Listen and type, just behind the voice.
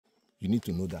You need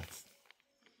to know that.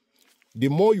 The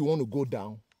more you want to go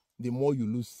down, the more you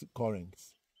lose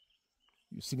currents.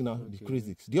 Your signal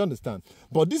decreases. Do you understand?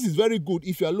 But this is very good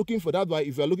if you are looking for that. Why,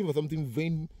 if you are looking for something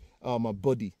vein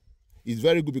body, it's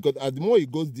very good because as the more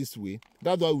it goes this way,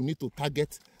 that's why we need to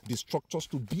target the structures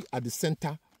to be at the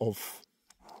center of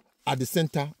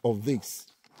this.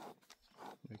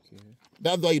 Okay.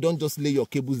 That's why you don't just lay your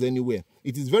cables anywhere.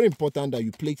 It is very important that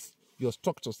you place your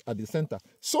structures at the center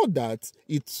so that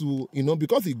it will,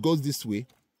 because it goes this way,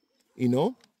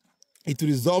 it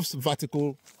resolves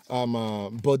vertical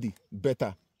body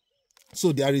better.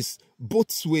 So there is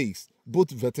both ways,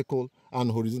 both vertical and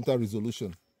horizontal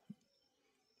resolution.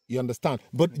 You understand?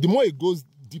 But the more it goes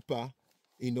deeper,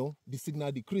 the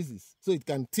signal decreases. So it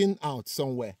can thin out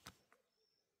somewhere.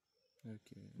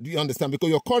 Okay. Do you understand? Because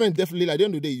your current definitely, at the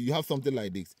end of the day, you have something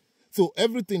like this. So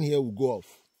everything here will go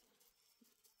off.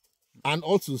 And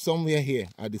also somewhere here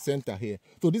at the center here.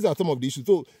 So these are some of the issues.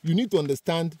 So you need to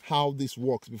understand how this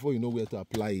works before you know where to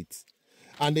apply it.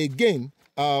 And again,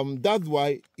 that's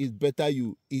why it's better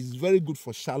it's very good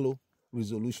for shallow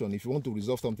resolution. If you want to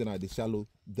resolve something at the shallow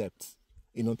depth,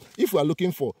 if we are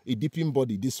looking for a dipping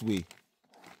body this way,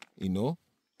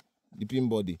 dipping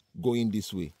body going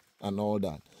this way and all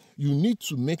that, you need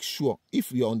to make sure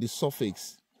if you're on the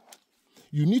surface,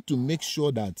 you need to make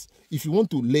sure that if you want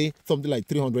to lay something like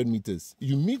 300 meters,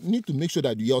 you need to make sure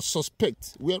that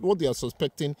what they are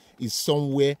suspecting is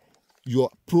somewhere your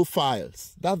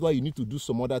profiles. That's why you need to do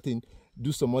some other thing,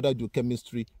 do some other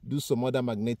geochemistry, do some other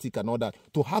magnetic and all that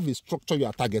to have a structure you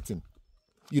are targeting.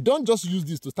 You don't just use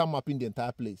this to start mapping the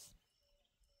entire place.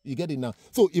 You get it now?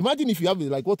 So imagine if you have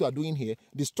like what we are doing here,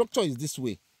 the structure is this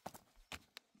way.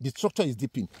 The structure is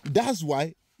dipping. That's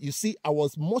why you see, I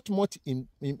was much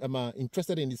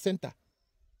interested in the center.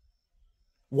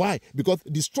 Why? Because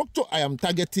the structure I am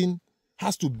targeting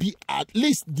has to be at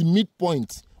least the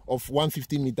midpoint of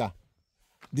 150 meter.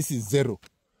 This is 0.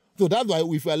 So that's why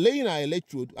if we are laying our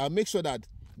electrode, I'll make sure that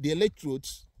the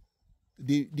electrodes,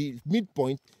 the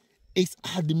midpoint is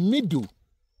at the middle.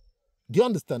 Do you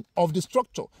understand? Of the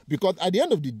structure. Because at the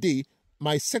end of the day,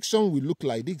 my section will look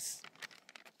like this.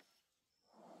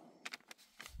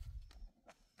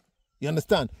 You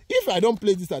understand? If I don't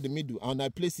place this at the middle and I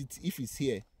place it, if it's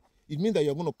here, it means that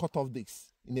you're going to cut off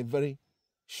this in a very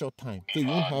short time. So you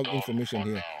won't have information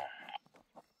here.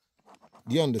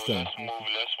 Do you understand? Let's move.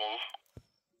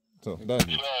 So that's it.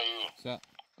 Where are you? Sir,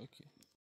 okay.